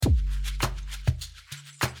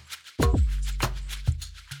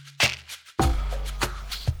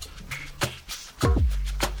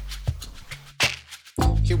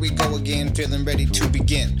we go again, feeling ready to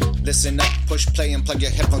begin. Listen up, push play and plug your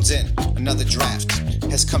headphones in. Another draft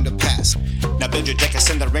has come to pass. Now build your deck,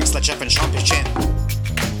 ascend the ranks, let Jeff and Sean pitch in.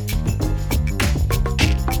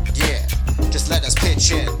 Yeah, just let us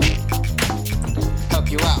pitch in. Help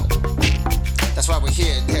you out. That's why we're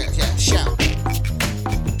here. Yeah, shout.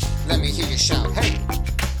 Let me hear you shout. Hey,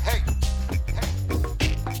 hey,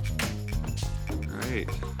 hey.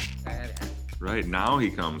 Right, now he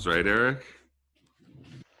comes, right, Eric?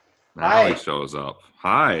 Now Hi. he shows up.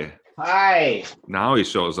 Hi. Hi. Now he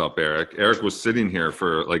shows up, Eric. Eric was sitting here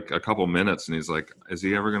for like a couple minutes, and he's like, is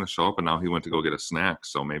he ever going to show up? And now he went to go get a snack,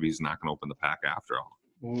 so maybe he's not going to open the pack after all.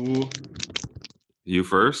 Ooh. You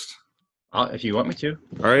first? If you want me to.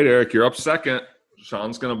 All right, Eric, you're up second.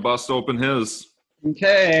 Sean's going to bust open his.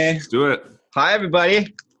 Okay. Let's do it. Hi,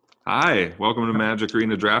 everybody. Hi, welcome to Magic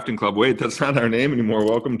Arena Drafting Club. Wait, that's not our name anymore.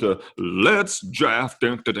 Welcome to Let's Draft.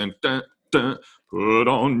 Dun, dun, dun, dun, dun. Put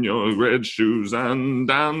on your red shoes and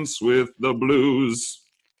dance with the blues.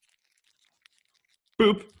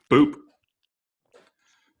 Boop, boop.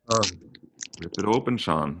 Rip it open,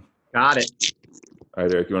 Sean. Got it. All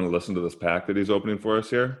right, Eric, you want to listen to this pack that he's opening for us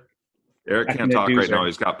here? Eric Back in can't the talk right doozer. now.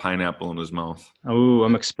 He's got pineapple in his mouth. Oh,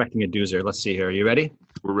 I'm expecting a doozer. Let's see here. Are you ready?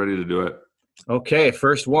 We're ready to do it. Okay,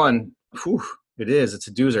 first one. Whew, it is. It's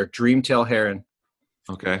a doozer. Dreamtail Heron.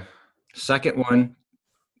 Okay. Second one.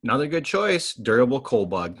 Another good choice. Durable Coal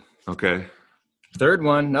Bug. Okay. Third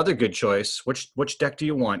one. Another good choice. Which deck do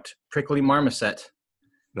you want? Prickly Marmoset.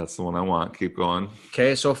 That's the one I want. Keep going.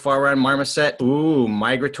 Okay, so far we're on Marmoset. Ooh,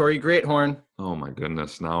 Migratory Greathorn. Oh my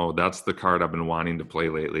goodness. Now that's the card I've been wanting to play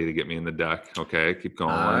lately to get me in the deck. Okay, keep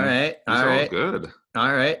going. All right. These All are right. all good.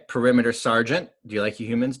 All right. Perimeter Sergeant. Do you like your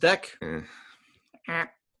humans deck? Eh.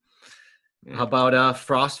 How about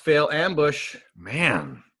Frostveil Ambush?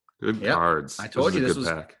 Man, good Yep. cards. I told you is a this good was.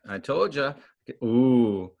 pack. I told you.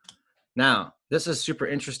 Ooh. Now this is super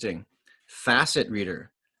interesting. Facet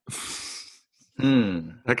Reader.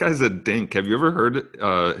 That guy's a dink. Have you ever heard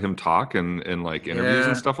him talk in like interviews Yeah.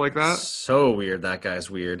 and stuff like that? So weird. That guy's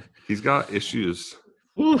weird. He's got issues.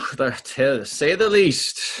 Ooh, to say the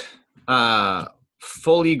least.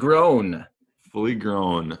 Fully Grown Fully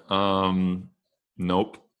grown.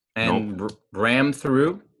 Nope. and Ram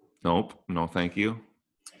Through. Nope. No, thank you.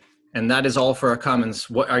 And that is all for our comments.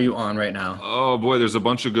 What are you on right now? Oh boy, there's a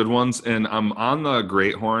bunch of good ones, and I'm on the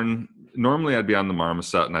Greathorn. Normally, I'd be on the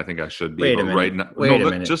Marmoset, and I think I should be. Wait a but minute. right now, Wait a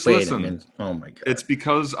minute. Just Wait listen. a minute. Oh my god. It's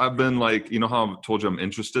because I've been like, you know how I've told you I'm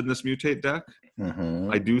interested in this Mutate deck?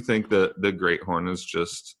 Mhm. I do think that the Greathorn is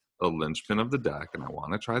just a linchpin of the deck, and I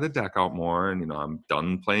want to try the deck out more. And, you know, I'm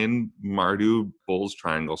done playing Mardu Bulls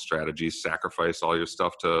Triangle strategy, sacrifice all your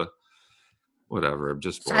stuff to whatever. I'm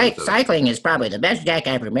just bored with it. Cycling is probably the best deck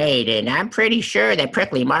ever made, and I'm pretty sure that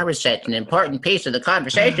Prickly Marmoset's an important piece of the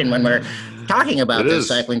conversation when we're talking about It this is.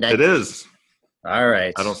 cycling deck. It is. All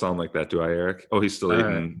right. I don't sound like that, do I, Eric? Oh, he's still All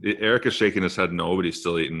eating. Eric is shaking his head no, but he's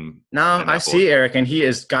still eating. No, I pineapple. see Eric, and he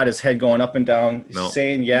has got his head going up and down, No.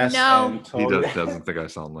 saying yes. No. And He totally. doesn't think I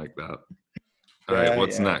sound like that. All Yeah, right,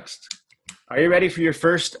 what's yeah. next? Are you ready for your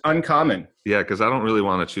first uncommon? Yeah, because I don't really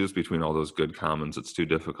want to choose between all those good commons. It's too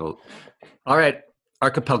difficult. All right.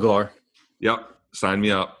 Archipelagor. Yep, sign me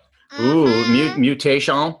up. Ooh, Mm-hmm.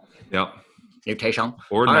 mutation. Yep. Mutation.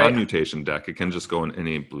 Or All right. non-mutation deck. It can just go in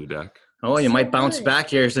any blue deck. Oh, you So might bounce good. back.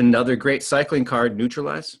 Here's another great cycling card,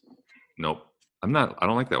 Neutralize. Nope. I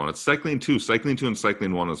don't like that one. It's Cycling 2. Cycling 2 and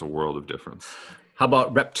Cycling 1 is a world of difference. How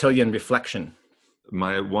about Reptilian Reflection?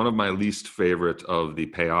 One of my least favorite of the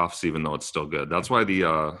payoffs, even though it's still good. That's why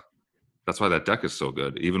that deck is so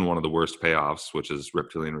good. Even one of the worst payoffs, which is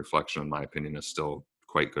Reptilian Reflection, in my opinion, is still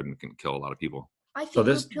quite good and can kill a lot of people. I think So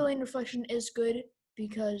this- Reptilian Reflection is good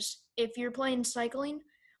because if you're playing cycling,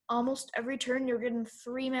 almost every turn you're getting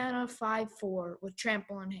 3 mana 5/4 with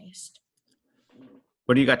Trample and Haste.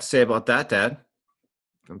 What do you got to say about that, Dad?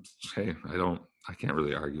 Hey, I can't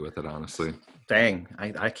really argue with it, honestly. Dang,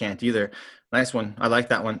 I can't either. Nice one. I like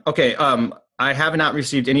that one. Okay, I have not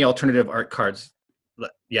received any alternative art cards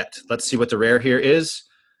yet. Let's see what the rare here is.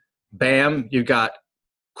 Bam, you got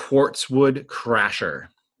Quartzwood Crasher.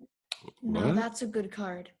 No, What? that's a good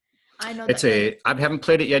card. I know It's that I haven't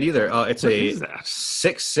played it yet either. It's What a is that?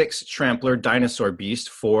 6/6 Trampler Dinosaur Beast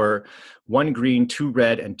for 1 green, 2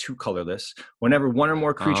 red, and 2 colorless. Whenever one or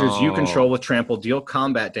more creatures you Oh. control with Trample deal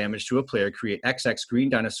combat damage to a player, create XX Green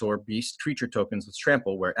Dinosaur Beast creature tokens with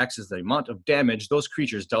Trample, where X is the amount of damage those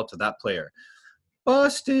creatures dealt to that player.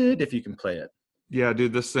 Busted if you can play it. Yeah,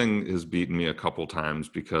 dude, this thing has beaten me a couple times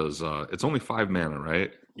because it's only 5 mana,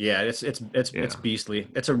 right? Yeah, it's Yeah. beastly.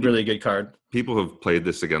 It's a really good card. People have played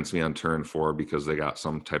this against me on turn 4 because they got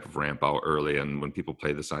some type of ramp out early. And when people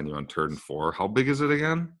play this on you on turn 4, how big is it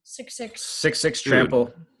again? 6/6. 6/6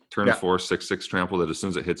 trample. Turn Yeah. 4, 6/6 trample that as soon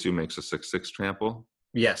as it hits you makes a 6/6 trample.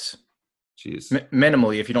 Yes. Jeez.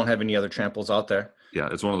 Minimally, if you don't have any other tramples out there. Yeah,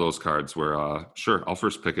 it's one of those cards where, sure, I'll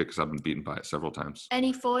first pick it because I've been beaten by it several times.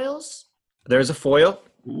 Any foils? There's a foil.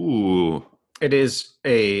 Ooh. It is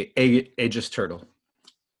a Aegis Turtle.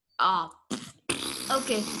 Ah.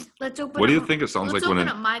 Okay, let's open What do you up- think it sounds let's like when open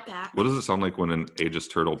an, up my pack. what does it sound like when an Aegis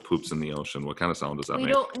turtle poops in the ocean? What kind of sound does that We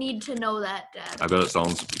make? don't need to know that, Dad. I bet it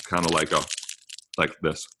sounds kind of like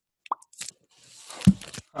this.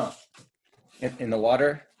 Huh. In the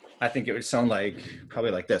water, I think it would sound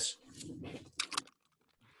probably like this.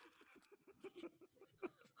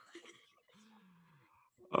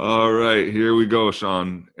 All right, here we go,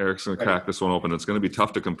 Sean. Eric's gonna Ready. crack this one open. It's gonna be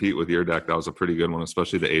tough to compete with your deck. That was a pretty good one,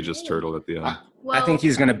 especially the Aegis turtle at the end. Well, I think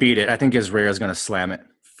he's gonna beat it. I think his rare is gonna slam it.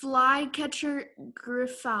 Flycatcher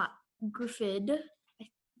Griffid. I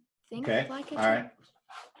think Flycatcher. All right.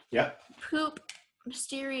 Yep. Poop.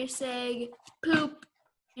 Mysterious Egg. Poop.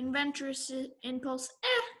 Inventorous Impulse.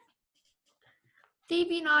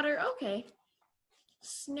 Deviant Otter. Okay.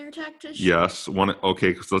 Snare Tactician. Yes, one.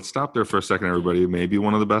 Okay, so let's stop there for a second, everybody. Maybe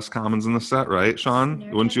one of the best commons in the set, right, Sean?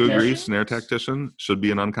 Snare Wouldn't you agree? Tactician? Snare Tactician should be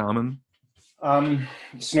an uncommon.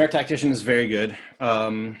 Snare Tactician is very good.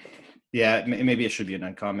 Yeah, maybe it should be an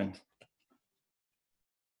uncommon.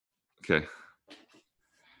 Okay.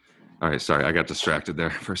 All right, sorry, I got distracted there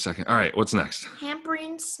for a second. All right, what's next?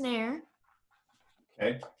 Hampering Snare.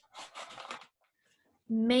 Okay.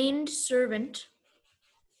 Maned Servant.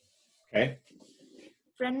 Okay.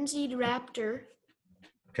 Frenzied Raptor.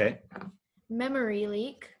 Okay. Memory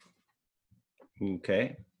Leak.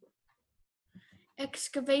 Okay.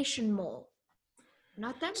 Excavation Mole.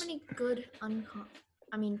 Not that many good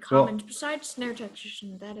Well- commons besides Snare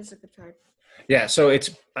Tactician. That is a good card. Yeah, so it's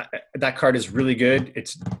that card is really good.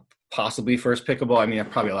 It's possibly first pickable. I mean,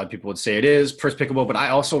 probably a lot of people would say it is first pickable, but I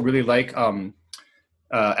also really like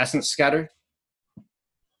Essence Scatter.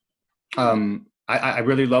 I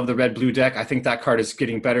really love the red-blue deck. I think that card is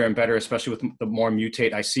getting better and better, especially with the more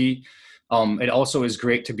mutate I see. It also is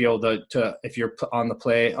great to be able to if you're on the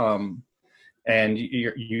play and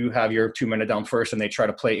you have your 2 mana down first, and they try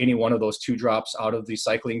to play any one of those 2 drops out of the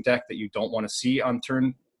cycling deck that you don't want to see on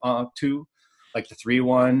turn 2, like the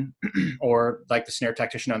 3/1 or like the Snare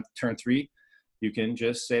Tactician on turn 3, you can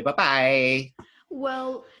just say bye-bye.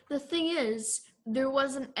 Well, the thing is, there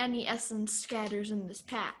wasn't any Essence Scatters in this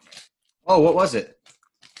pack. Oh, what was it?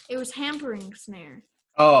 It was Hampering Snare.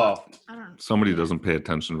 Oh, I don't know. Somebody doesn't pay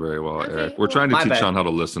attention very well, Okay, Eric. We're well- trying to My teach bad. Sean how to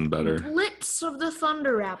listen better. Blitz of the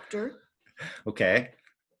Thunder Raptor. okay.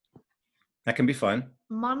 That can be fun.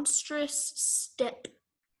 Monstrous Step.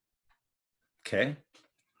 Okay.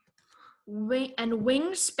 And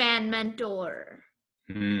Wingspan Mentor.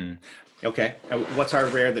 Okay. What's our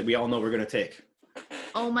rare that we all know we're going to take?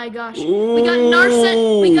 Oh my gosh. We got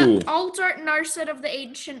Narset. We Ooh. got Alt Art Narset of the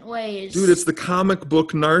Ancient Ways. Dude, it's the comic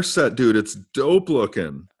book Narset, dude. It's dope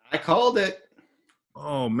looking. I called it.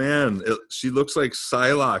 Oh, man. She looks like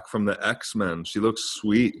Psylocke from the X-Men. She looks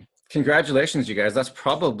sweet. Congratulations, you guys. That's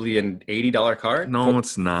probably an $80 card. No,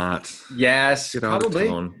 it's not. Yes, Get out probably. of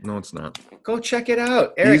town. No, it's not. Go check it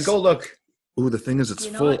out. Eric, These- go look. Ooh, the thing is, it's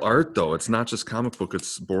You know full what? art, though. It's not just comic book.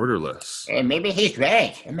 It's borderless. And maybe he's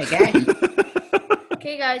right. Oh my god.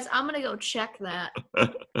 Okay, guys, I'm going to go check that.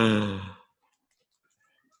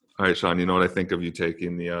 All right, Sean, you know what I think of you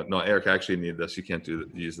taking the no, Eric, I actually need this. You can't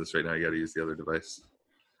use this right now. You got to use the other device.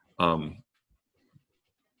 All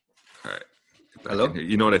right. Get back Hello? in here.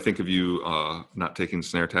 You know what I think of you not taking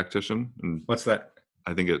Snare Tactician? And What's that?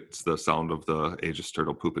 I think it's the sound of the Aegis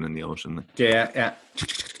turtle pooping in the ocean. Yeah.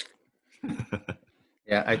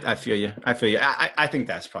 Yeah, I feel you. I think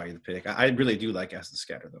that's probably the pick. I really do like Essence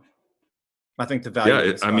Scatter, though. I think the value. Yeah, of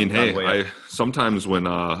it's I mean, gone hey, way up. sometimes when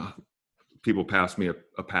people pass me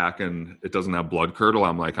a pack and it doesn't have Blood Curdle,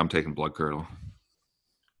 I'm like, I'm taking Blood Curdle.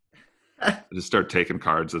 I just start taking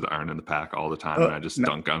cards that aren't in the pack all the time, and I just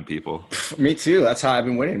dunk on people. Me too. That's how I've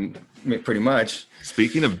been winning, pretty much.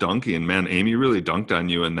 Speaking of dunking, man, Amy really dunked on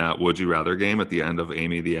you in that Would You Rather game at the end of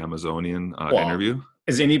Amy the Amazonian interview.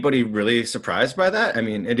 Is anybody really surprised by that? I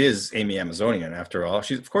mean, it is Amy Amazonian after all.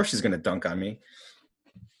 Of course she's going to dunk on me.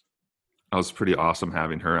 That was pretty awesome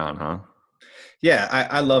having her on, huh? Yeah,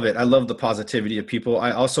 I love it. I love the positivity of people.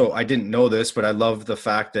 I didn't know this, but I love the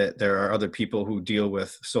fact that there are other people who deal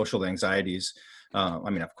with social anxieties. I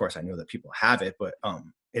mean, of course, I know that people have it, but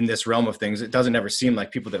in this realm of things. It doesn't ever seem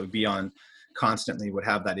like people that would be on constantly would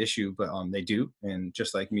have that issue, but they do. And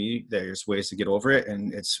just like me, there's ways to get over it.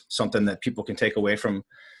 And it's something that people can take away from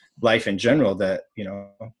life in general, that, you know,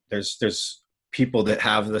 there's people that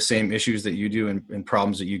have the same issues that you do and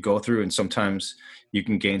problems that you go through. And sometimes you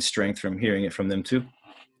can gain strength from hearing it from them too.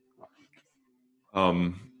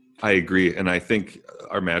 I agree. And I think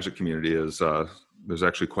our Magic community is, there's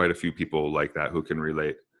actually quite a few people like that who can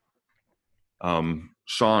relate.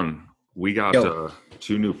 Sean, we got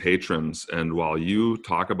 2 new patrons, and while you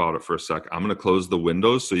talk about it for a sec, I'm going to close the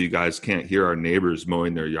windows so you guys can't hear our neighbors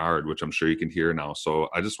mowing their yard, which I'm sure you can hear now. So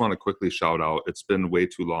I just want to quickly shout out, it's been way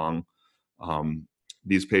too long.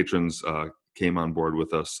 These patrons came on board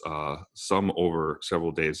with us, some over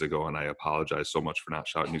several days ago, and I apologize so much for not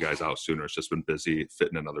shouting you guys out sooner. It's just been busy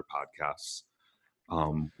fitting in other podcasts.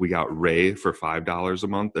 We got Ray for $5 a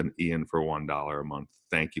month and Ian for $1 a month.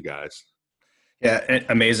 Thank you guys. Yeah,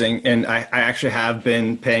 amazing. And I actually have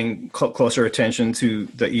been paying closer attention to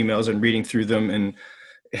the emails and reading through them, and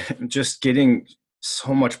just getting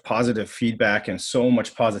so much positive feedback and so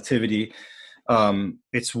much positivity.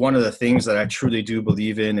 It's one of the things that I truly do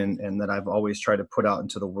believe in, and that I've always tried to put out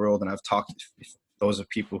into the world. And I've talked, those of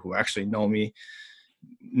people who actually know me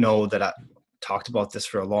know that I talked about this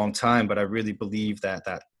for a long time, but I really believe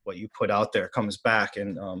that what you put out there comes back.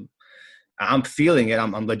 And I'm feeling it.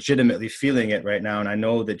 I'm legitimately feeling it right now. And I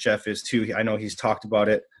know that Jeff is too. I know he's talked about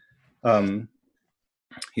it.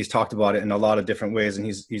 He's talked about it in a lot of different ways, and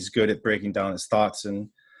he's good at breaking down his thoughts. And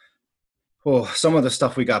some of the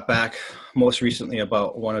stuff we got back most recently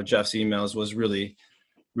about one of Jeff's emails was really,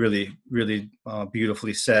 really, really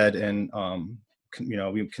beautifully said. And, you know,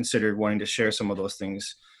 we considered wanting to share some of those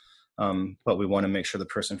things, but we want to make sure the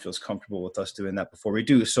person feels comfortable with us doing that before we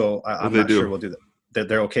do. So I'm not sure we'll do that.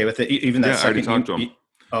 They're okay with it. Even that second. I already talked to him.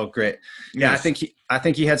 Oh, great. Yeah, yes. I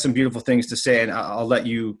think he had some beautiful things to say, and I'll let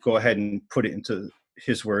you go ahead and put it into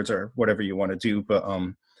his words or whatever you want to do. But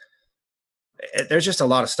there's just a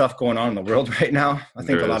lot of stuff going on in the world right now. I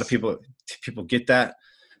think a lot of people get that.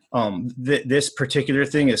 This particular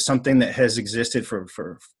thing is something that has existed for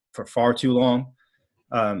far too long.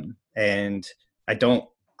 And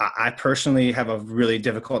I personally have a really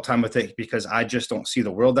difficult time with it because I just don't see the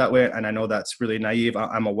world that way. And I know that's really naive.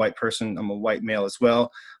 I'm a white person. I'm a white male as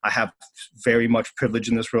well. I have very much privilege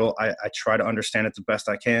in this world. I try to understand it the best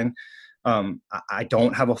I can. I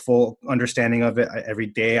don't have a full understanding of it. Every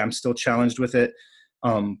day I'm still challenged with it.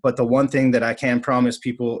 But the one thing that I can promise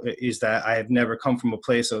people is that I have never come from a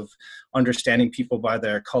place of understanding people by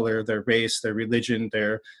their color, their race, their religion,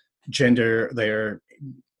 their gender, their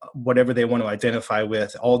whatever they want to identify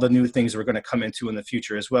with, all the new things we're going to come into in the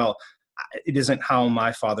future as well. It isn't how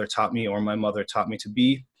my father taught me or my mother taught me to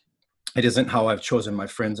be. It isn't how I've chosen my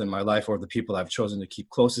friends in my life or the people I've chosen to keep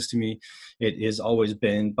closest to me. It has always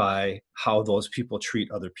been by how those people treat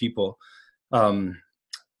other people.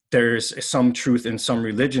 There's some truth in some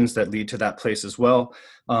religions that lead to that place as well,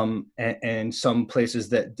 and some places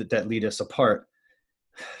that lead us apart,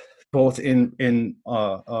 both in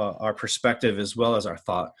our perspective as well as our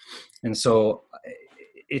thought. And so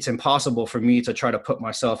it's impossible for me to try to put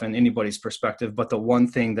myself in anybody's perspective. But the one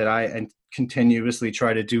thing that I continuously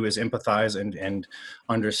try to do is empathize and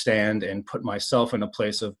understand and put myself in a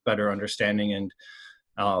place of better understanding and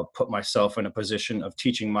put myself in a position of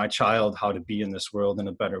teaching my child how to be in this world in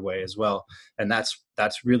a better way as well. And that's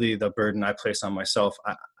really the burden I place on myself.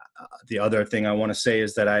 The other thing I want to say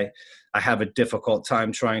is that I have a difficult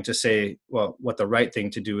time trying to say, well, what the right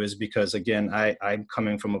thing to do is, because again, I'm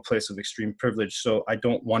coming from a place of extreme privilege. So I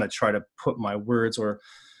don't want to try to put my words or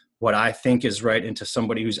what I think is right into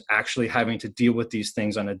somebody who's actually having to deal with these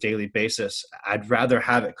things on a daily basis. I'd rather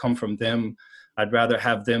have it come from them. I'd rather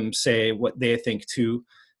have them say what they think too.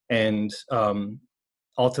 And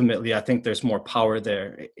ultimately, I think there's more power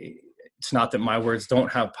there. It's not that my words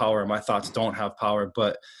don't have power, my thoughts don't have power,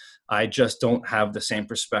 but I just don't have the same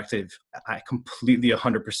perspective. I completely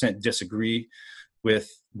 100% disagree with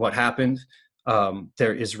what happened.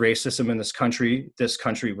 There is racism in this country. This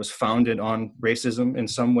country was founded on racism in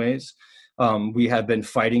some ways. We have been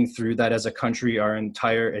fighting through that as a country, our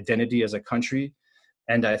entire identity as a country.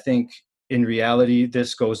 And I think in reality,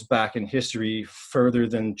 this goes back in history further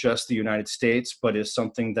than just the United States, but is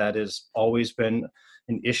something that has always been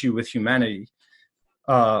an issue with humanity.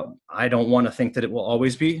 I don't want to think that it will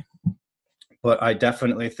always be, but I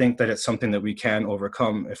definitely think that it's something that we can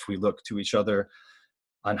overcome if we look to each other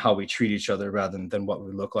on how we treat each other rather than what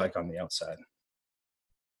we look like on the outside.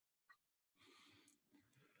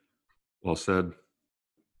 Well said.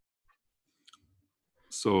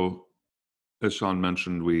 So as Sean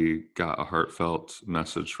mentioned, we got a heartfelt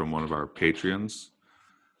message from one of our Patreons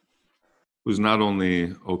who's not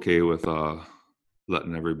only okay with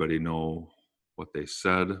letting everybody know what they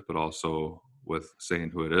said, but also with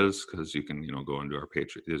saying who it is, because you can, go into our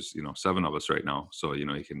Patreon. There's, 7 of us right now, so you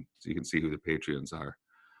can see who the Patreons are.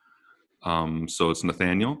 So it's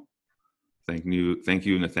Nathaniel. Thank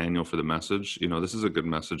you, Nathaniel, for the message. This is a good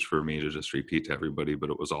message for me to just repeat to everybody,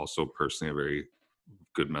 but it was also personally a very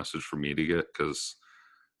good message for me to get, because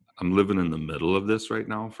I'm living in the middle of this right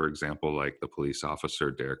now. For example, like the police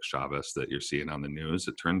officer, Derek Chavez, that you're seeing on the news,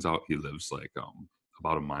 it turns out he lives like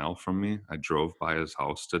about a mile from me. I drove by his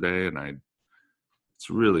house today, and it's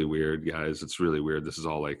really weird, guys. It's really weird. This is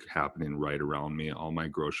all like happening right around me. All my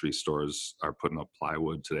grocery stores are putting up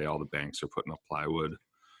plywood today. All the banks are putting up plywood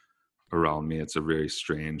around me. It's a very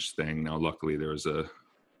strange thing. Now, luckily,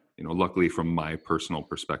 luckily from my personal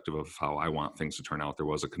perspective of how I want things to turn out, there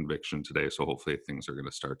was a conviction today. So hopefully things are going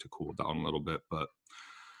to start to cool down a little bit. But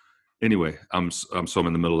anyway, I'm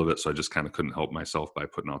in the middle of it. So I just kind of couldn't help myself by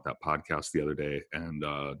putting out that podcast the other day. And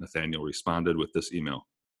Nathaniel responded with this email.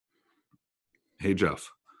 Hey,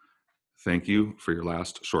 Jeff, thank you for your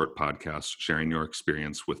last short podcast sharing your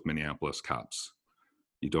experience with Minneapolis cops.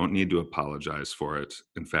 You don't need to apologize for it.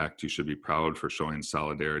 In fact, you should be proud for showing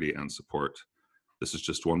solidarity and support. This is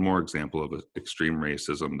just one more example of extreme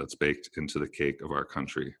racism that's baked into the cake of our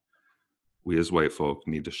country. We as white folk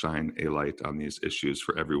need to shine a light on these issues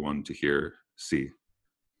for everyone to see.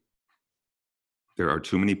 There are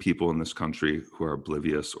too many people in this country who are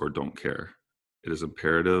oblivious or don't care. It is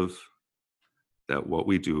imperative that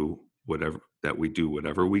we do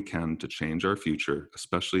whatever we can to change our future,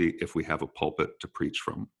 especially if we have a pulpit to preach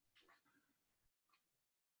from.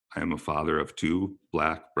 I am a father of 2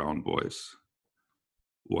 black brown boys.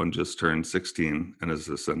 One just turned 16 and is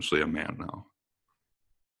essentially a man now.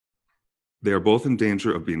 They are both in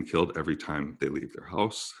danger of being killed every time they leave their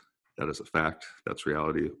house. That is a fact. That's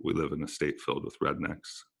reality. We live in a state filled with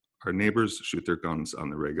rednecks. Our neighbors shoot their guns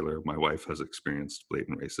on the regular. My wife has experienced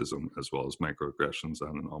blatant racism as well as microaggressions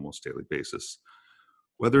on an almost daily basis,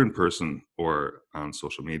 whether in person or on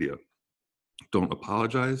social media. Don't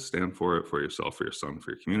apologize. Stand for it, for yourself, for your son,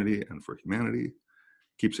 for your community, and for humanity.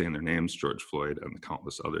 Keep saying their names, George Floyd and the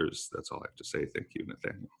countless others. That's all I have to say. Thank you,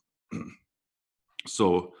 Nathaniel.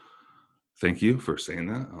 So thank you for saying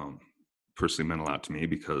that. Personally meant a lot to me,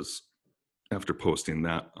 because after posting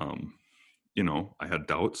that, I had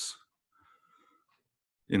doubts.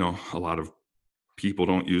 A lot of people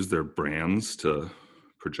don't use their brands to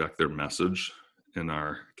project their message in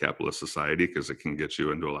our capitalist society, because it can get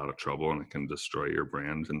you into a lot of trouble and it can destroy your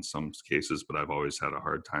brand in some cases. But I've always had a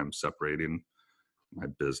hard time separating my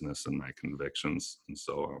business and my convictions. And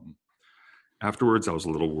so afterwards, I was a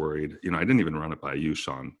little worried. I didn't even run it by you,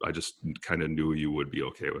 Sean. I just kind of knew you would be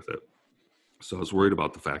okay with it. So I was worried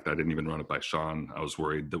about the fact that I didn't even run it by Sean. I was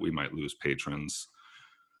worried that we might lose patrons.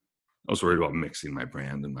 I was worried about mixing my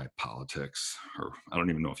brand and my politics, or I don't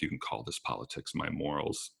even know if you can call this politics, my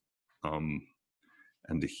morals. And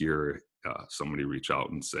to hear somebody reach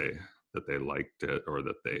out and say that they liked it, or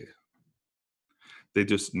that they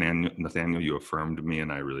just, Nathaniel, you affirmed me,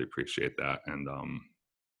 and I really appreciate that. And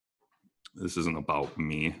this isn't about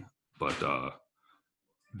me, but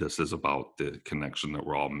this is about the connection that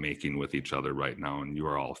we're all making with each other right now, and you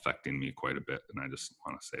are all affecting me quite a bit, and I just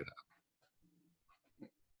want to say that.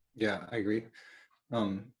 Yeah, I agree.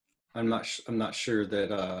 I'm not sure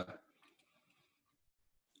that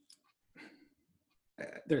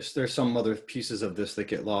there's some other pieces of this that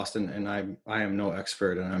get lost, and I am no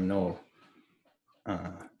expert, and I'm no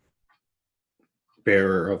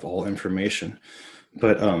bearer of all information,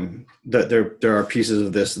 but there are pieces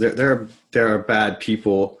of this. There are bad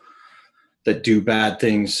people that do bad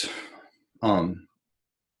things.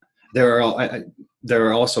 There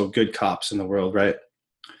are also good cops in the world, right?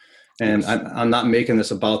 And I'm not making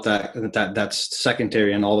this about that's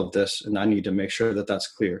secondary in all of this, and I need to make sure that that's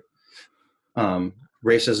clear.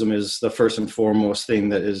 Racism is the first and foremost thing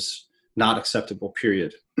that is not acceptable,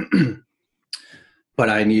 period. But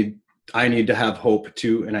I need to have hope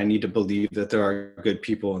too, and I need to believe that there are good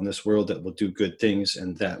people in this world that will do good things,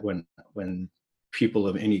 and that when people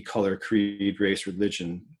of any color, creed, race,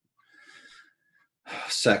 religion,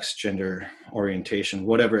 sex, gender, orientation,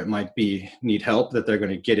 whatever it might be, need help, that they're going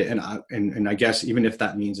to get it. And I guess even if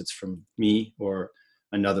that means it's from me or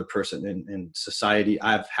another person in society,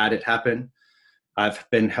 I've had it happen. I've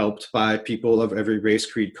been helped by people of every race,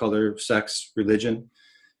 creed, color, sex, religion,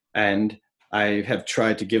 and I have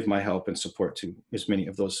tried to give my help and support to as many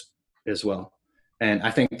of those as well. And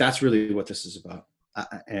I think that's really what this is about.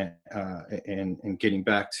 And getting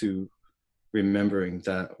back to remembering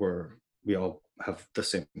that we all have the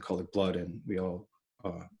same colored blood, and we all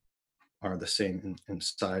are the same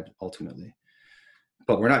inside ultimately.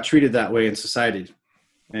 But we're not treated that way in society.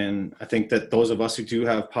 And I think that those of us who do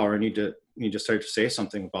have power need to start to say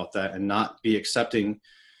something about that, and not be accepting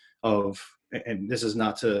of, and this is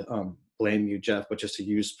not to blame you, Jeff, but just to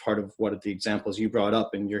use part of the examples you brought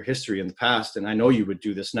up in your history in the past. And I know you would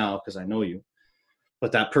do this now because I know you.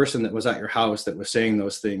 But that person that was at your house that was saying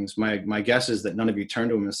those things, my guess is that none of you turned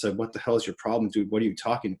to him and said, "What the hell is your problem, dude? What are you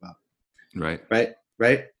talking about?" Right.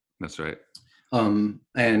 That's right. And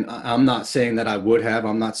I'm not saying that I would have.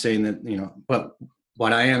 I'm not saying that, but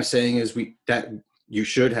what I am saying is that you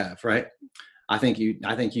should have, right? I think you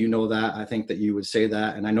know that. I think that you would say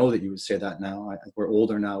that, and I know that you would say that now. We're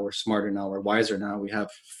older now. We're smarter now. We're wiser now. We have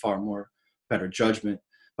far more better judgment.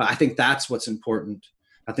 But I think that's what's important.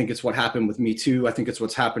 I think it's what happened with Me Too. I think it's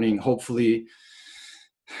what's happening. Hopefully,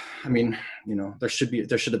 I mean, there should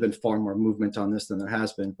have been far more movement on this than there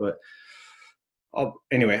has been. But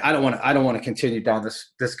anyway, I don't want to continue down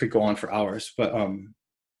this. This could go on for hours, but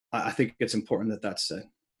I think it's important that that's said.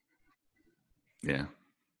 Yeah,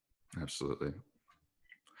 absolutely.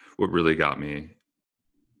 What really got me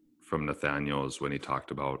from Nathaniel is when he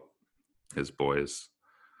talked about his boys.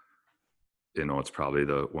 It's probably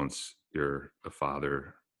once you're a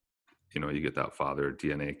father, you get that father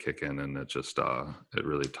DNA kick in, and it just it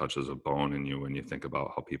really touches a bone in you when you think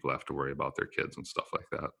about how people have to worry about their kids and stuff like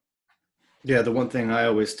that. Yeah, the one thing I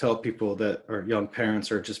always tell people that are young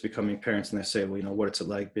parents or just becoming parents, and they say, well, what's it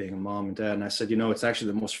like being a mom and dad? And I said, it's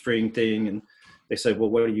actually the most freeing thing. And they said, well,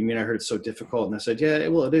 what do you mean? I heard it's so difficult. And I said, yeah,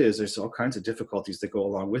 well, it is. There's all kinds of difficulties that go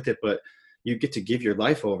along with it, but you get to give your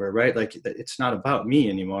life over, right? Like, it's not about me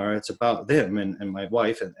anymore. It's about them and my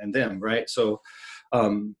wife and them, right? So,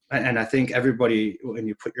 and I think everybody, when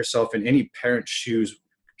you put yourself in any parent's shoes,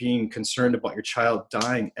 being concerned about your child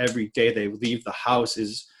dying every day they leave the house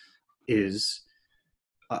is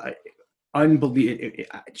unbelievable.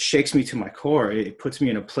 It shakes me to my core. It puts me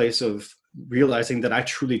in a place of realizing that I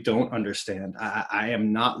truly don't understand. I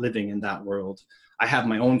am not living in that world. I have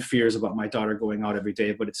my own fears about my daughter going out every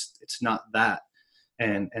day, but it's not that.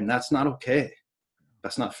 And that's not okay.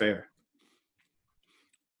 That's not fair.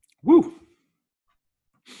 Woo.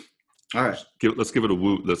 All right. Let's give it a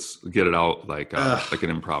woo. Let's get it out like an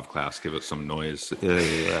improv class. Give it some noise.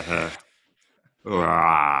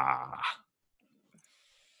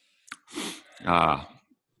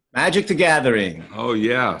 Magic the Gathering. Oh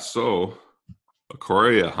yeah. So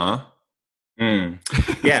Ikoria, huh?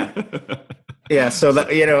 Yeah. Yeah. So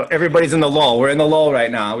everybody's in the lull. We're in the lull right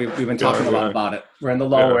now. We've been talking a lot about it. We're in the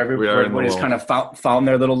lull where everybody's kind of found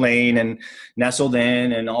their little lane and nestled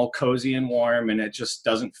in and all cozy and warm, and it just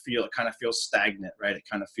doesn't feel. It kind of feels stagnant, right? It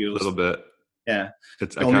kind of feels a little bit. Yeah. I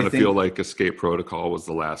kind of feel like Escape Protocol was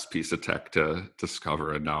the last piece of tech to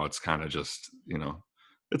discover, and now it's kind of just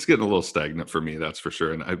it's getting a little stagnant for me, that's for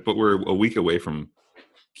sure. But we're a week away from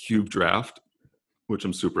Cube Draft, which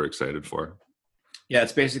I'm super excited for. Yeah,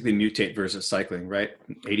 it's basically mutate versus cycling, right?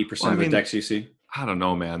 80% of the decks you see. I don't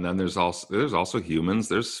know, man. Then there's also humans.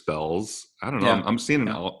 There's spells. I don't know. Yeah. I'm seeing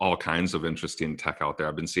all kinds of interesting tech out there.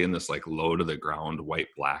 I've been seeing this like low to the ground white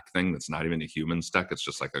black thing that's not even a humans deck. It's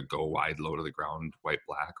just like a go wide low to the ground white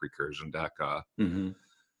black recursion deck.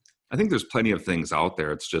 I think there's plenty of things out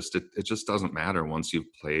there. It's just it just doesn't matter once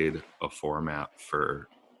you've played a format for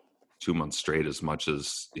 2 months straight as much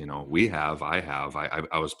as we have.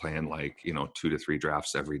 I was playing like 2 to 3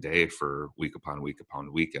 drafts every day for week upon week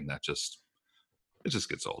upon week, and it just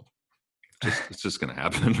gets old. It's just gonna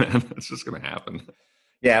happen, man. It's just gonna happen.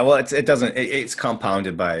 Yeah, well, it's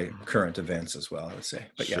compounded by current events as well, I would say.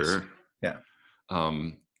 But sure. Yes. Yeah.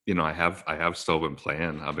 I have still been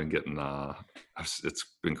playing. I've been getting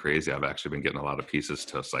it's been crazy. I've actually been getting a lot of pieces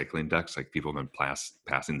to cycling decks. Like people have been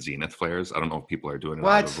passing Zenith flares. I don't know if people are doing it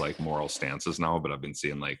out of like moral stances now, but I've been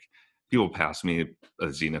seeing like people pass me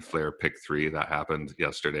a Zenith flare pick 3 that happened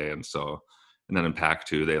yesterday, and then in pack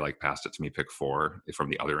 2 they like passed it to me pick 4 from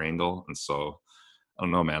the other angle, and so I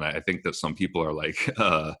don't know, man. I think that some people are like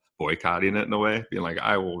boycotting it in a way, being like,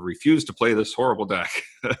 I will refuse to play this horrible deck.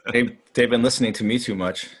 They've been listening to me too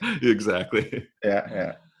much. Exactly.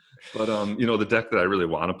 Yeah. But the deck that I really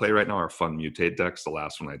want to play right now are fun mutate decks. The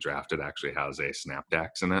last one I drafted actually has a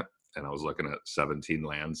Snapdax in it, and I was looking at 17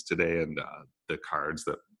 lands today, and the cards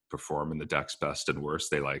that perform in the deck's best and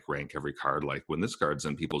worst, they like rank every card. Like when this card's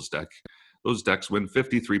in people's deck, those decks win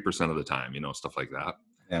 53% of the time. Stuff like that.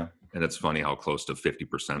 Yeah. And it's funny how close to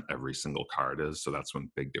 50% every single card is. So that's when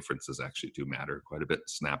big differences actually do matter quite a bit.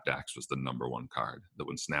 Snapdax was the number one card. That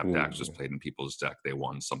when Snapdax was played in people's deck, they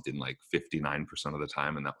won something like 59% of the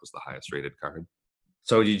time, and that was the highest rated card.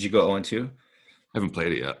 So did you go 0-2? I haven't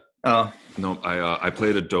played it yet. Oh. No, I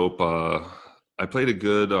played a dope. I played a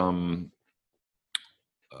good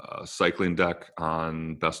cycling deck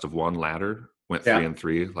on best of one ladder. Went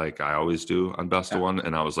 3-3 like I always do on best of one,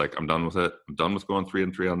 and I was like, I'm done with it. I'm done with going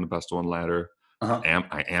 3-3 on the best of one ladder.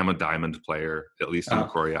 I am a diamond player, at least in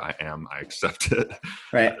Ikoria. I accept it.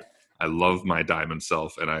 Right. I love my diamond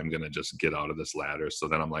self, and I'm gonna just get out of this ladder. So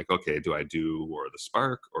then I'm like, okay, do I do War of the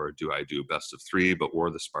Spark or do I do best of 3? But War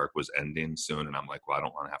of the Spark was ending soon, and I'm like, well, I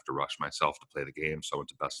don't want to have to rush myself to play the game, so I went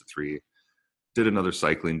to best of 3. Did another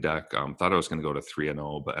cycling deck. Thought I was going to go to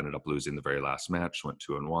 3-0, but ended up losing the very last match. Went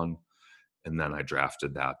 2-1. And then I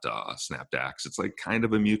drafted that Snapdax. It's like kind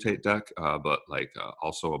of a mutate deck, but like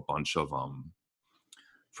also a bunch of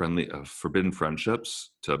friendly forbidden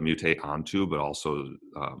friendships to mutate onto, but also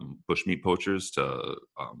bushmeat poachers to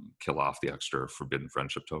kill off the extra forbidden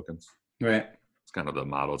friendship tokens. Right. It's kind of the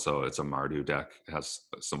model. So it's a Mardu deck. It has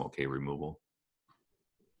some okay removal.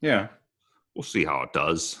 Yeah. We'll see how it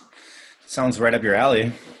does. Sounds right up your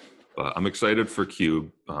alley. But I'm excited for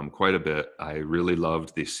Cube quite a bit. I really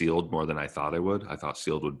loved the Sealed more than I thought I would. I thought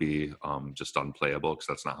Sealed would be just unplayable because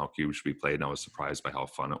that's not how Cube should be played. And I was surprised by how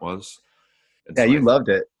fun it was. And yeah, so you loved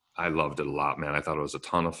it. I loved it a lot, man. I thought it was a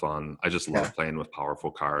ton of fun. I just love playing with powerful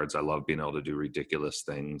cards. I love being able to do ridiculous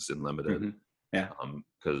things in Limited. Mm-hmm. Yeah.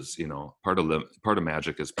 Because, you know, part of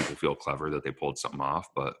Magic is people feel clever that they pulled something off.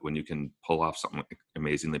 But when you can pull off something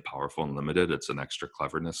amazingly powerful and Limited, it's an extra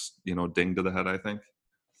cleverness, you know, ding to the head, I think.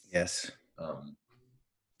 Yes.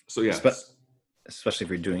 So yeah, especially if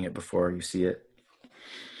you're doing it before you see it.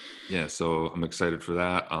 Yeah, so I'm excited for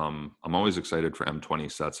that. I'm always excited for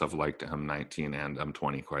M20 sets. I've liked M19 and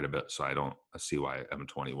M20 quite a bit, so I see why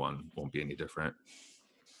M21 won't be any different.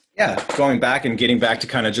 Yeah, going back and getting back to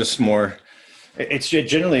kind of just more. It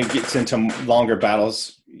generally gets into longer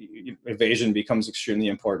battles. Evasion becomes extremely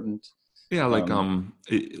important. Yeah,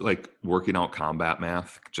 like working out combat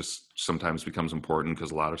math just sometimes becomes important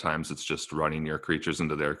because a lot of times it's just running your creatures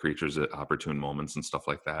into their creatures at opportune moments and stuff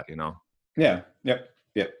like that, you know? Yeah, yep.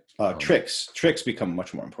 Tricks become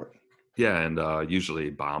much more important. Yeah, and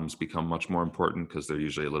usually bombs become much more important because they're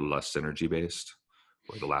usually a little less synergy based.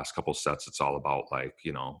 Where the last couple sets, it's all about like,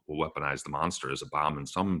 you know, we'll weaponize the monster as a bomb in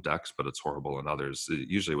some decks, but it's horrible in others.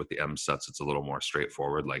 Usually with the M sets, it's a little more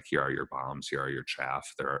straightforward. Like here are your bombs, here are your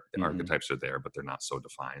chaff. The archetypes are there, but they're not so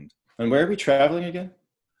defined. And where are we traveling again?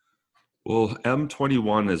 Well,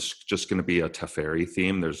 M21 is just going to be a Teferi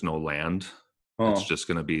theme. There's no land. It's just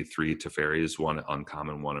going to be 3 Teferis, one at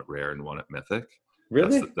uncommon, one at rare, and one at mythic.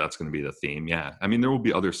 Really? That's going to be the theme. Yeah. I mean, there will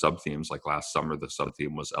be other sub themes. Like last summer, the sub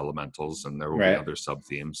theme was elementals, and there will be other sub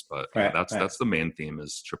themes. But that's the main theme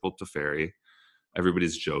is triple Teferi.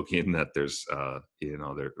 Everybody's joking that there's,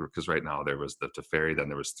 because right now there was the Teferi, then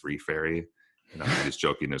there was 3 fairy. And everybody's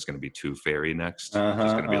joking there's going to be 2 fairy next. It's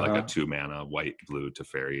going to be like a 2-mana white blue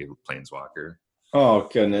Teferi planeswalker. Oh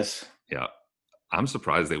goodness. Yeah. I'm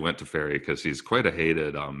surprised they went to Fairy because he's quite a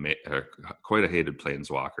hated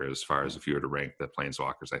planeswalker as far as if you were to rank the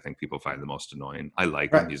planeswalkers. I think people find the most annoying. I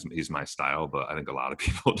like him; he's my style, but I think a lot of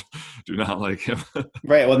people do not like him.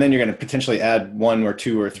 Right. Well, then you're going to potentially add 1 or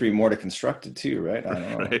 2 or 3 more to Constructed too, right? I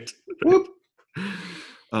don't know. Right. Whoop.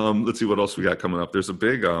 Let's see what else we got coming up. There's a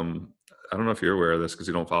big. I don't know if you're aware of this because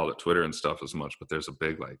you don't follow Twitter and stuff as much, but there's a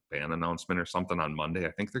big like ban announcement or something on Monday.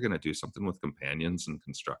 I think they're going to do something with companions and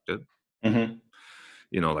Constructed. Mm-hmm.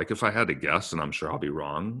 You know, like if I had to guess, and I'm sure I'll be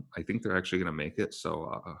wrong, I think they're actually going to make it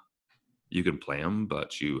so you can play them,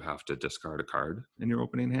 but you have to discard a card in your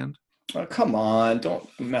opening hand. Oh, come on. Don't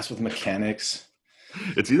mess with mechanics.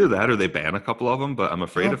 It's either that or they ban a couple of them, but I'm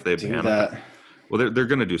afraid if they ban that. Well, they're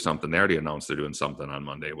going to do something. They already announced they're doing something on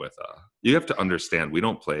Monday with you have to understand, we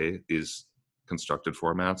don't play these Constructed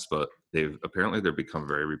formats, but they're become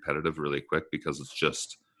very repetitive really quick because it's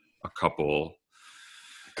just a couple.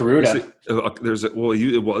 Garuda.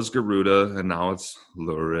 It was Garuda, and now it's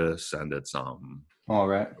Luris, and it's all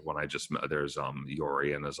right. When I just met, there's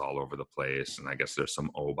Yorion is all over the place, and I guess there's some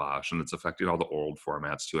Obosh, and it's affecting all the old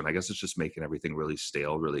formats too. And I guess it's just making everything really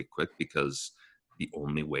stale, really quick because the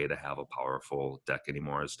only way to have a powerful deck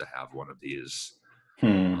anymore is to have one of these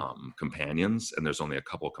companions, and there's only a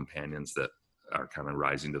couple companions that are kind of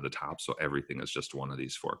rising to the top. So everything is just one of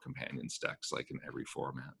these 4 companions decks, like in every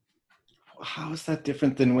format. How is that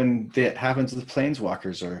different than when that happens with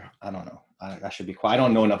planeswalkers? Or I don't know. I should be quiet. I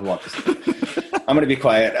don't know enough about this. I'm going to be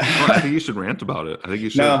quiet. I think you should rant about it. I think you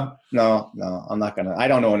should. No, I'm not going to. I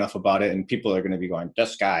don't know enough about it, and people are going to be going,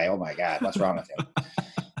 this guy, oh my God, what's wrong with him?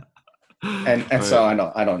 And Right. so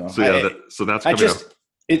I don't know. So yeah, so that's coming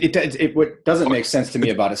up. What doesn't make sense to me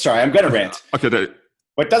about it. Sorry, I'm going to rant. Okay.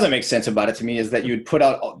 What doesn't make sense about it to me is that you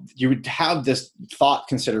would have this thought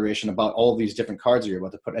consideration about all these different cards you're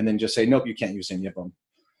about to put, and then just say, nope, you can't use any of them.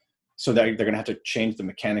 So that they're going to have to change the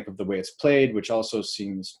mechanic of the way it's played, which also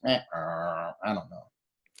seems, I don't know.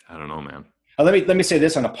 I don't know, man. Let me say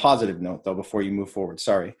this on a positive note, though, before you move forward.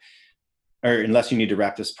 Sorry, or unless you need to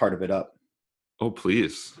wrap this part of it up. Oh,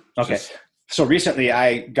 please. Okay. So recently,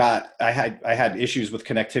 I had issues with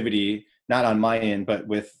connectivity, not on my end, but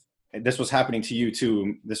this was happening to you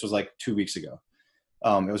too. This was like 2 weeks ago.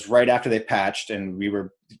 It was right after they patched, and we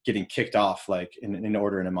were getting kicked off like in an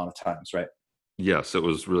inordinate amount of times, right? Yes, it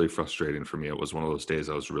was really frustrating for me. It was one of those days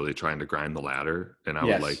I was really trying to grind the ladder, and I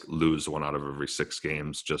would like lose 1 out of every 6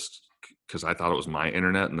 games just because I thought it was my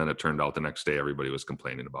internet, and then it turned out the next day everybody was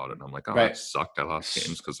complaining about it, and I'm like, oh, that sucked. I lost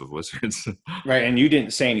games because of Wizards. Right, and you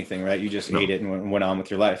didn't say anything, right? You just ate it and went on with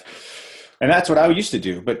your life. And that's what I used to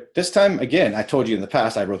do. But this time, again, I told you in the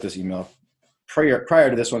past, I wrote this email prior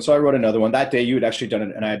to this one. So I wrote another one. That day you had actually done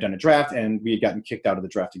it, and I had done a draft, and we had gotten kicked out of the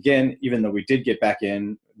draft again. Even though we did get back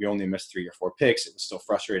in, we only missed 3 or 4 picks. It was still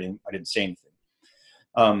frustrating. I didn't say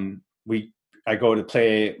anything. I go to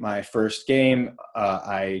play my first game.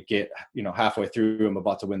 I get, halfway through, I'm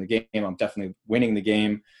about to win the game. I'm definitely winning the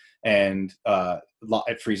game. And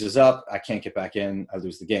it freezes up. I can't get back in. I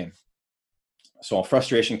lose the game. So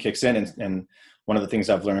frustration kicks in. And one of the things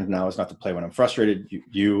I've learned now is not to play when I'm frustrated.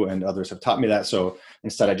 You and others have taught me that. So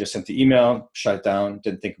instead, I just sent the email, shut it down,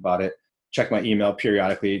 didn't think about it, checked my email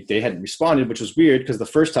periodically. They hadn't responded, which was weird because the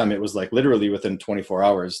first time it was like literally within 24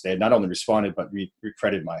 hours. They had not only responded, but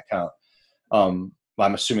recredited my account. I'm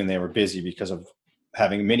assuming they were busy because of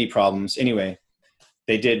having many problems. Anyway,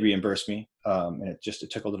 they did reimburse me, and it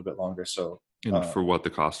took a little bit longer. So for what, the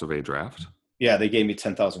cost of a draft? Yeah, they gave me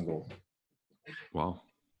 10,000 gold. Wow.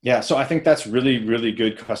 Yeah, so I think that's really, really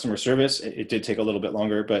good customer service. It did take a little bit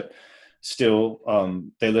longer, but still,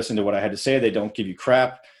 they listened to what I had to say. They don't give you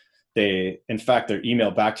crap. In fact, their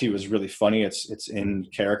email back to you is really funny. It's in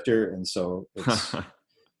character, and so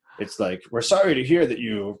it's like, we're sorry to hear that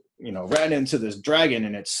you ran into this dragon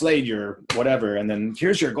and it slayed your whatever, and then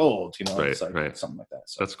here's your gold. It's like something like that.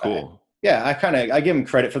 So that's cool. I give them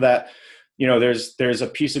credit for that. There's a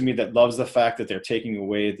piece of me that loves the fact that they're taking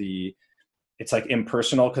away it's like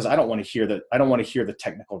impersonal, because I don't want to hear that. I don't want to hear the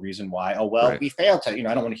technical reason why. Oh, well, we failed to,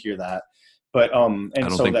 I don't want to hear that. But and I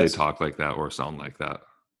don't think they talk like that or sound like that.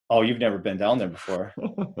 Oh, you've never been down there before.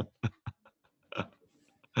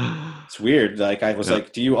 It's weird. Like I was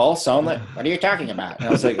like, do you all sound like? What are you talking about? And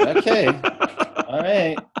I was like, okay, all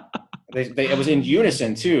right. It was in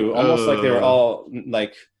unison too, almost like they were all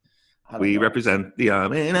like. We represent the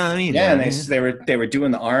army. Yeah, and they were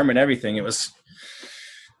doing the arm and everything. It was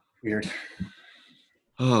weird.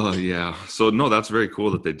 Oh yeah. So no, that's very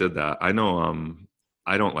cool that they did that. I know.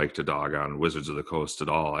 I don't like to dog on Wizards of the Coast at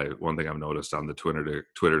all. One thing I've noticed on the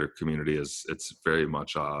Twitter community is it's very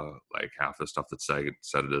much like half the stuff that's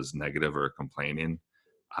said it is negative or complaining.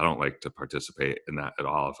 I don't like to participate in that at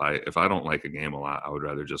all. If I don't like a game a lot, I would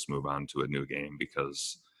rather just move on to a new game,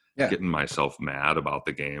 because getting myself mad about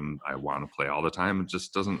the game I want to play all the time, it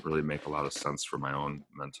just doesn't really make a lot of sense for my own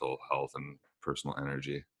mental health and personal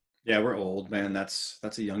energy. Yeah, we're old, man. That's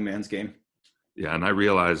a young man's game. Yeah, and I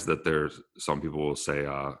realize that there's some people will say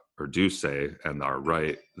or do say and are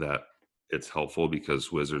right that it's helpful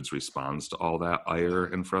because Wizards responds to all that ire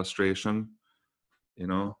and frustration,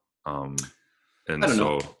 and I don't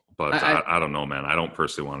know. But I don't know, man. I don't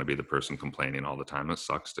personally want to be the person complaining all the time. It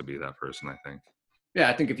sucks to be that person, I think. Yeah,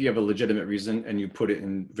 I think if you have a legitimate reason and you put it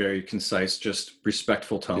in very concise, just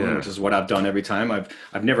respectful tone, which is what I've done every time.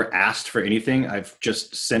 I've never asked for anything. I've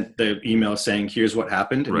just sent the email saying, here's what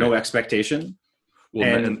happened, no expectation. Well,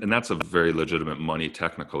 and that's a very legitimate money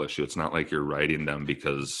technical issue. It's not like you're writing them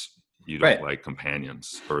because you don't like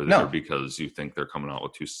companions or because you think they're coming out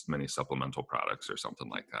with too many supplemental products or something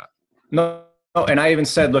like that. No. Oh, and I even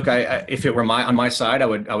said, look, if it were on my side, I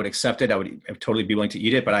would accept it. I would totally be willing to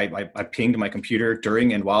eat it. But I pinged my computer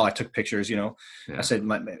during and while I took pictures. I said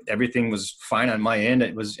everything was fine on my end.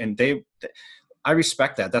 It was, and I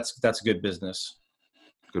respect that. That's good business.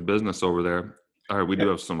 Good business over there. All right, we do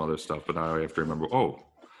have some other stuff, but now I have to remember. Oh,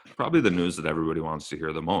 probably the news that everybody wants to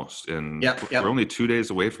hear the most. And we're only 2 days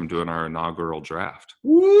away from doing our inaugural draft.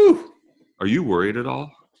 Woo! Are you worried at all?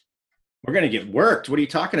 We're gonna get worked. What are you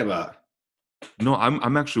talking about? No,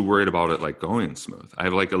 I'm actually worried about it like going smooth. I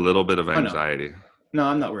have like a little bit of anxiety. No,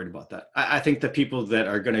 I'm not worried about that. I think the people that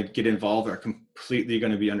are going to get involved are completely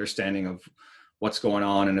going to be understanding of what's going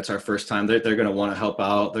on, and it's our first time. They're going to want to help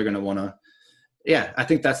out. They're going to want to, yeah, I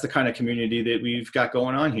think that's the kind of community that we've got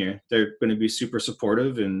going on here. They're going to be super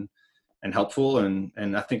supportive and helpful, and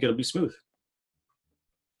I think it'll be smooth.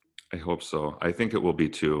 I hope so. I think it will be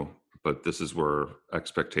too, but this is where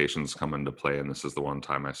expectations come into play, and this is the one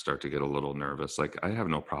time I start to get a little nervous. Like, I have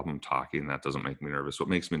no problem talking. That doesn't make me nervous. What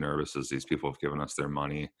makes me nervous is these people have given us their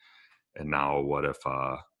money, and now what if,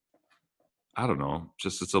 I don't know,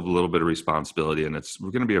 just it's a little bit of responsibility, and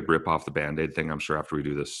we're going to be a rip off the Band-Aid thing. I'm sure after we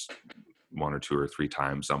do this 1 or 2 or 3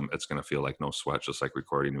 times, it's going to feel like no sweat, just like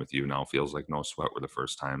recording with you now feels like no sweat were the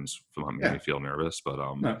first times for me feel nervous, but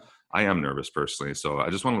No. I am nervous personally. So I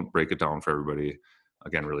just want to break it down for everybody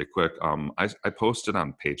again really quick. I posted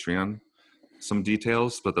on Patreon some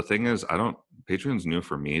details, but the thing is, Patreon's new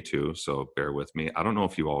for me too, so bear with me. I don't know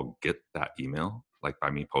if you all get that email like by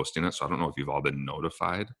me posting it, so I don't know if you've all been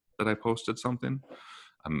notified that I posted something.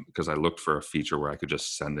 Because I looked for a feature where I could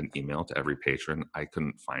just send an email to every patron. I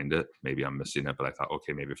couldn't find it. Maybe I'm missing it, but I thought,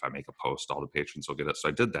 okay, maybe if I make a post, all the patrons will get it. So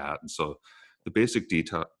I did that. And so the basic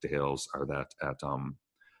details are that at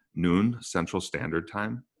noon Central Standard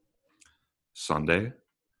Time, Sunday,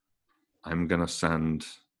 I'm going to send,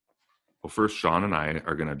 well, first Sean and I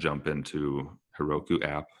are going to jump into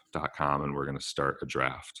herokuapp.com and we're going to start a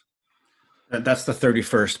draft. That's the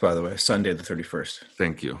 31st, by the way, Sunday the 31st.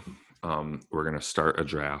 Thank you. We're going to start a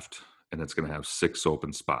draft, and it's going to have 6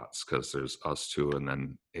 open spots because there's us 2 and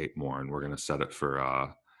then 8 more. And we're going to set it for, I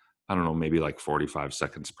don't know, maybe like 45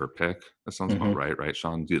 seconds per pick. That sounds about right,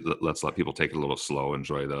 Sean? Let's let people take it a little slow,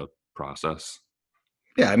 enjoy the process.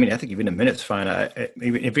 Yeah, I mean, I think even a minute's fine.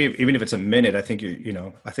 Even if it's a minute, I think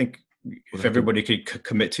I think if everybody could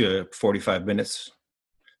commit to 45 minutes,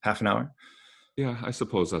 half an hour. Yeah, I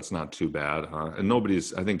suppose that's not too bad. And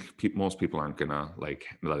I think most people aren't going to like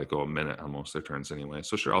let it go a minute on most of their turns anyway.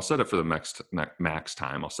 So sure, I'll set it for the max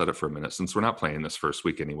time. I'll set it for a minute. Since we're not playing this first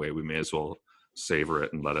week anyway, we may as well savor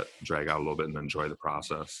it and let it drag out a little bit and enjoy the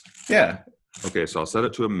process. Yeah. Okay, so I'll set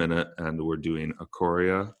it to a minute, and we're doing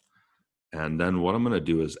Ikoria. And then what I'm going to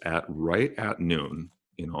do is right at noon,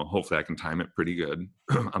 hopefully I can time it pretty good.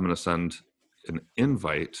 I'm going to send an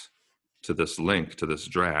invite to this link to this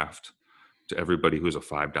draft to everybody who's a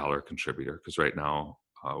 $5 contributor, because right now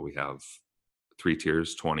we have 3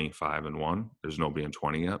 tiers, 20, 5, and 1. There's nobody in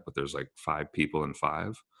 20 yet, but there's like 5 people in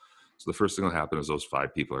 5. So the first thing that'll happen is those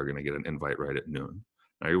 5 people are going to get an invite right at noon.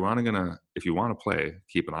 Now if you want to play,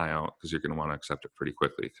 keep an eye out, because you're going to want to accept it pretty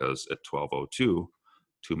quickly, because at 12:02,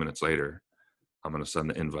 2 minutes later, I'm going to send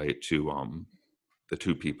the invite to the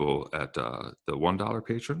 2 people at the $1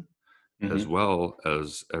 patron, as well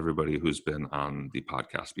as everybody who's been on the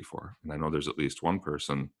podcast before. And I know there's at least one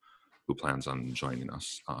person who plans on joining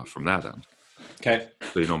us from that end. Okay.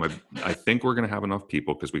 So, I think we're going to have enough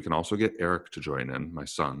people, because we can also get Eric to join in, my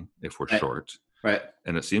son, if we're short. Right.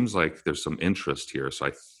 And it seems like there's some interest here. So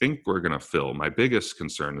I think we're going to fill. My biggest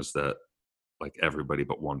concern is that like everybody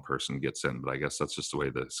but one person gets in, but I guess that's just the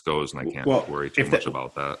way this goes, and I can't worry too much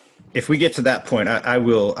about that. If we get to that point, I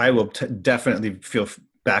will definitely feel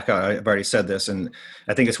back out. I've already said this, and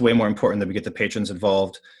I think it's way more important that we get the patrons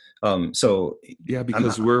involved. So yeah,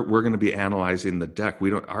 because we're going to be analyzing the deck.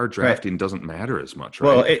 Our drafting doesn't matter as much,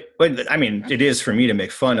 right? Well, it is for me to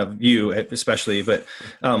make fun of you, especially, but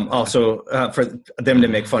also for them to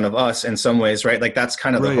make fun of us in some ways, right? Like that's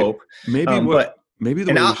kind of the hope. Maybe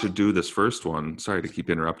the way we should do this first one, sorry to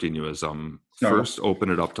keep interrupting you, is first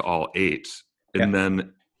open it up to all 8, and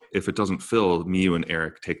then if it doesn't fill, me, you, and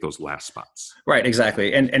Eric take those last spots. Right,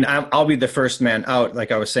 exactly. And I'll be the first man out,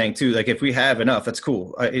 like I was saying too. Like if we have enough, that's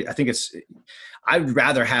cool. I think I'd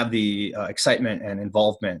rather have the excitement and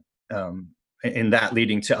involvement in that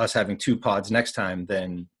leading to us having 2 pods next time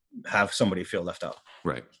than have somebody feel left out.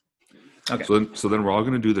 Right. Okay. So then we're all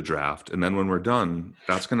going to do the draft, and then when we're done,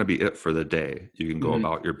 that's going to be it for the day. You can go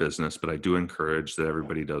about your business, but I do encourage that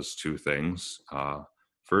everybody does 2 things.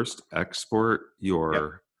 First, export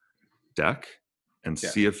your deck and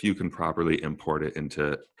see if you can properly import it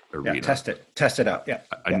into Arena. Yeah, test it out. Yeah.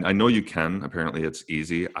 I know you can. Apparently it's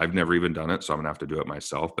easy. I've never even done it, so I'm gonna have to do it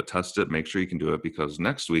myself, but test it, make sure you can do it, because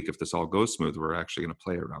next week, if this all goes smooth, we're actually going to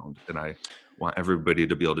play around, and I want everybody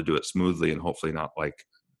to be able to do it smoothly and hopefully not like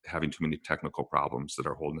having too many technical problems that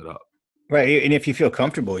are holding it up. Right. And if you feel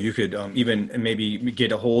comfortable, you could even maybe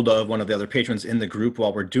get a hold of one of the other patrons in the group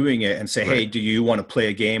while we're doing it and say, hey, do you want to play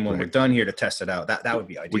a game when we're done here to test it out? That would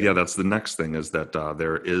be ideal. Well, yeah, that's the next thing, is that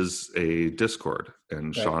there is a Discord,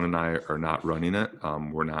 and Sean and I are not running it.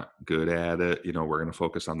 We're not good at it. We're going to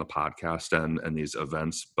focus on the podcast and these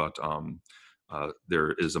events, but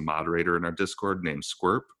there is a moderator in our Discord named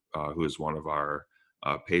Squirp, who is one of our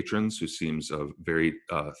patrons, who seems very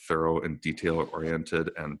thorough and detail oriented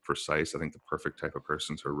and precise. I think the perfect type of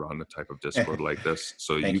person to run a type of Discord like this.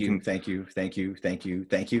 So Thank you.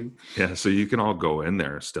 Yeah, so you can all go in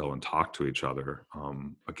there still and talk to each other.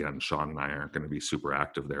 Again, Sean and I aren't going to be super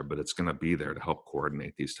active there, but it's going to be there to help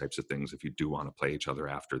coordinate these types of things if you do want to play each other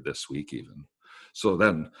after this week even. So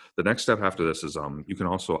then the next step after this is you can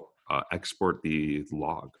also export the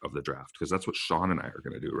log of the draft, because that's what Sean and I are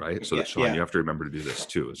going to do, right? So that Sean, you have to remember to do this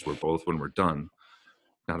too, is we're both, when we're done,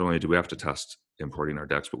 not only do we have to test importing our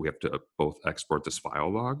decks, but we have to both export this file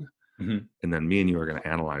log. And then me and you are going to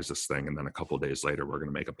analyze this thing, and then a couple of days later we're going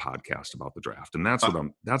to make a podcast about the draft. And that's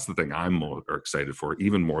that's the thing I'm more excited for,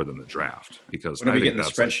 even more than the draft, because when are we getting the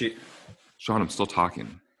spreadsheet? Sean, I'm still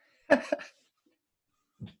talking.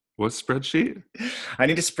 What spreadsheet? I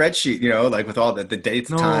need a spreadsheet, like with all the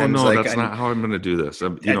dates, times. No, like, that's not how I'm going to do this.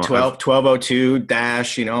 1202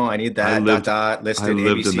 dash, I need that listed. I lived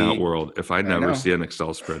ABC. in that world. If I never see an Excel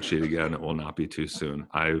spreadsheet again, it will not be too soon.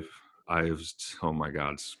 Oh my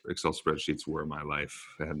God, Excel spreadsheets were my life.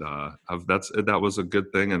 And that was a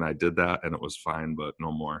good thing. And I did that and it was fine, but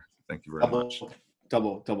no more. Thank you very much.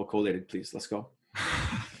 Double collated, please. Let's go.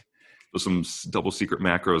 There's some double secret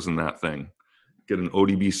macros in that thing. Get an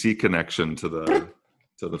ODBC connection to the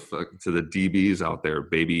DBs out there,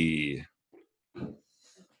 baby.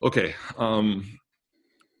 Okay.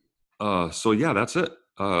 So yeah, that's it.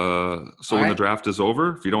 So when the draft is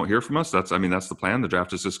over, if you don't hear from us, that's the plan. The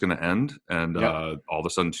draft is just going to end. And all of a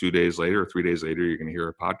sudden 2 days later, 3 days later, you're going to hear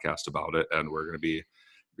a podcast about it. And we're going to be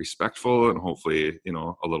respectful and hopefully,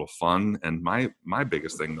 a little fun. And my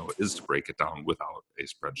biggest thing though is to break it down without a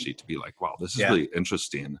spreadsheet, to be like, wow, this is really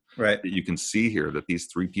interesting. Right. That you can see here that these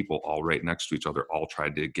three people all right next to each other all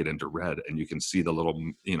tried to get into red, and you can see the little,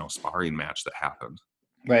 sparring match that happened.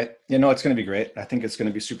 Right. It's going to be great. I think it's going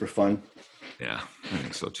to be super fun. Yeah, I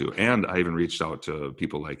think so too. And I even reached out to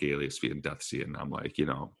people like Alias V and Deathsea, and I'm like,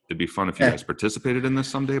 it'd be fun if you guys participated in this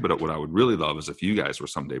someday, but what I would really love is if you guys were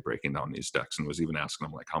someday breaking down these decks, and was even asking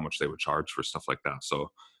them like how much they would charge for stuff like that.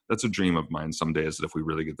 So that's a dream of mine someday, is that if we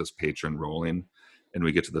really get this Patreon rolling and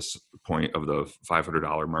we get to this point of the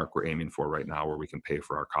 $500 mark we're aiming for right now, where we can pay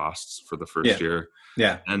for our costs for the first year.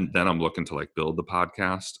 Yeah. And then I'm looking to build the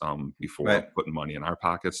podcast before putting money in our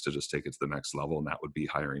pockets to just take it to the next level. And that would be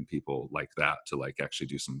hiring people like that to actually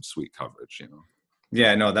do some sweet coverage,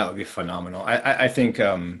 Yeah, no, that would be phenomenal. I think,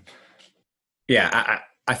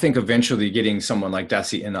 I think eventually getting someone like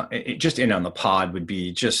Deathsea in on the pod would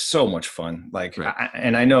be just so much fun.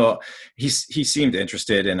 And I know he seemed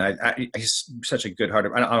interested, and he's such a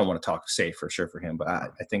good-hearted. I don't want to say for sure for him, but I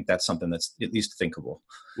think that's something that's at least thinkable.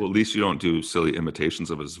 Well, at least you don't do silly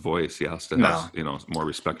imitations of his voice. He has to have more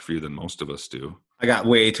respect for you than most of us do. I got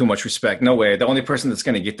way too much respect. No way. The only person that's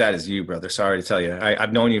going to get that is you, brother. Sorry to tell you.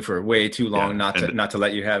 I've known you for way too long not to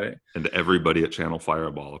let you have it. And everybody at Channel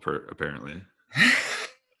Fireball, apparently.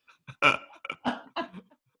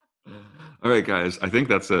 All right, guys. I think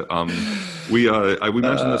that's it. We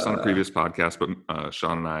mentioned this on a previous podcast, but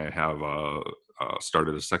Sean and I have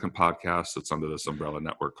started a second podcast that's under this umbrella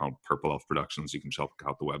network called Purple Elf Productions. You can check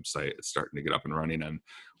out the website. It's starting to get up and running. And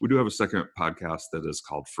we do have a second podcast that is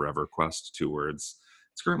called Forever Quest, 2 words.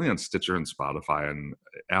 It's currently on Stitcher and Spotify, and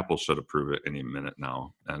Apple should approve it any minute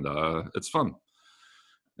now. And it's fun.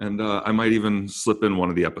 And I might even slip in one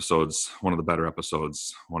of the better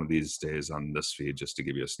episodes, one of these days on this feed, just to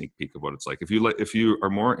give you a sneak peek of what it's like. If you are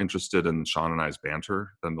more interested in Sean and I's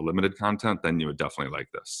banter than the limited content, then you would definitely like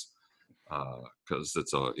this, because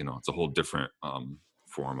it's a whole different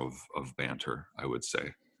form of banter, I would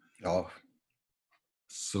say. Oh,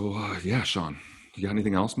 so Sean, you got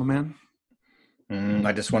anything else, my man?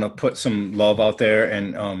 I just want to put some love out there,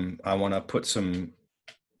 and I want to put some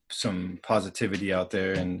positivity out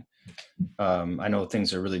there, and I know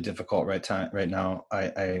things are really difficult right now.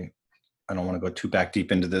 I don't want to go too back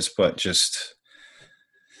deep into this, but just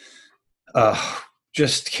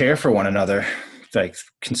care for one another.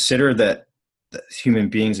 Consider that human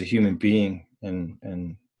being's a human being,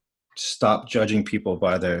 and stop judging people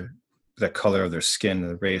by the color of their skin,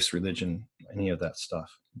 the race, religion, any of that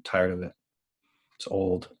stuff. I'm tired of it. It's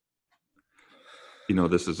old.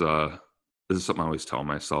 This is something I always tell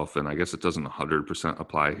myself, and I guess it doesn't 100%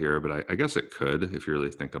 apply here, but I guess it could if you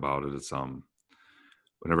really think about it. It's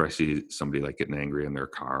whenever I see somebody getting angry in their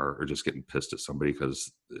car, or just getting pissed at somebody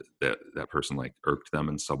because that person irked them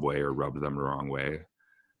in some way or rubbed them the wrong way,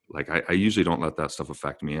 I usually don't let that stuff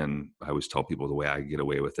affect me. And I always tell people the way I get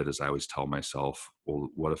away with it is I always tell myself, well,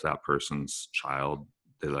 what if that person's child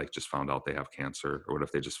they like just found out they have cancer, or what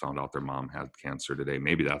if they just found out their mom had cancer today?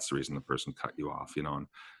 Maybe that's the reason the person cut you off, you know. And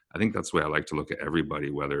I think that's the way I like to look at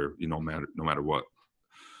everybody, whether, you know, no matter what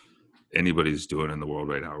anybody's doing in the world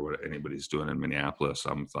right now, or what anybody's doing in Minneapolis.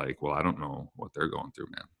 I'm like, well, I don't know what they're going through,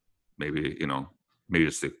 man. Maybe, you know, maybe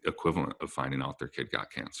it's the equivalent of finding out their kid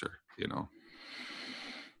got cancer, you know?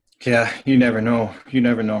 Yeah. You never know. You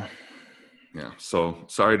never know. Yeah. So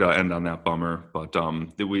sorry to end on that bummer, but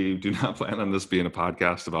we do not plan on this being a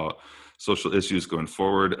podcast about social issues going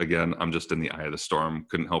forward. Again, I'm just in the eye of the storm.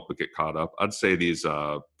 Couldn't help but get caught up. I'd say these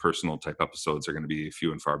personal type episodes are going to be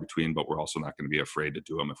few and far between, but we're also not going to be afraid to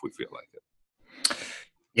do them if we feel like it.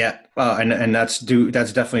 Yeah. And that's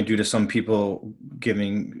definitely due to some people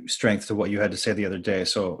giving strength to what you had to say the other day.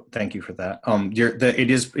 So thank you for that.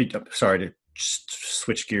 Sorry to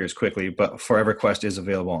switch gears quickly, but Forever Quest is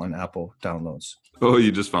available on Apple downloads. Oh,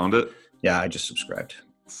 you just found it? Yeah, I just subscribed.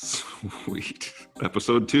 Sweet.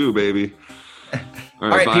 Episode 2, baby. All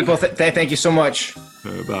right, people. Thank you so much.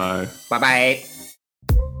 Bye. Bye-bye.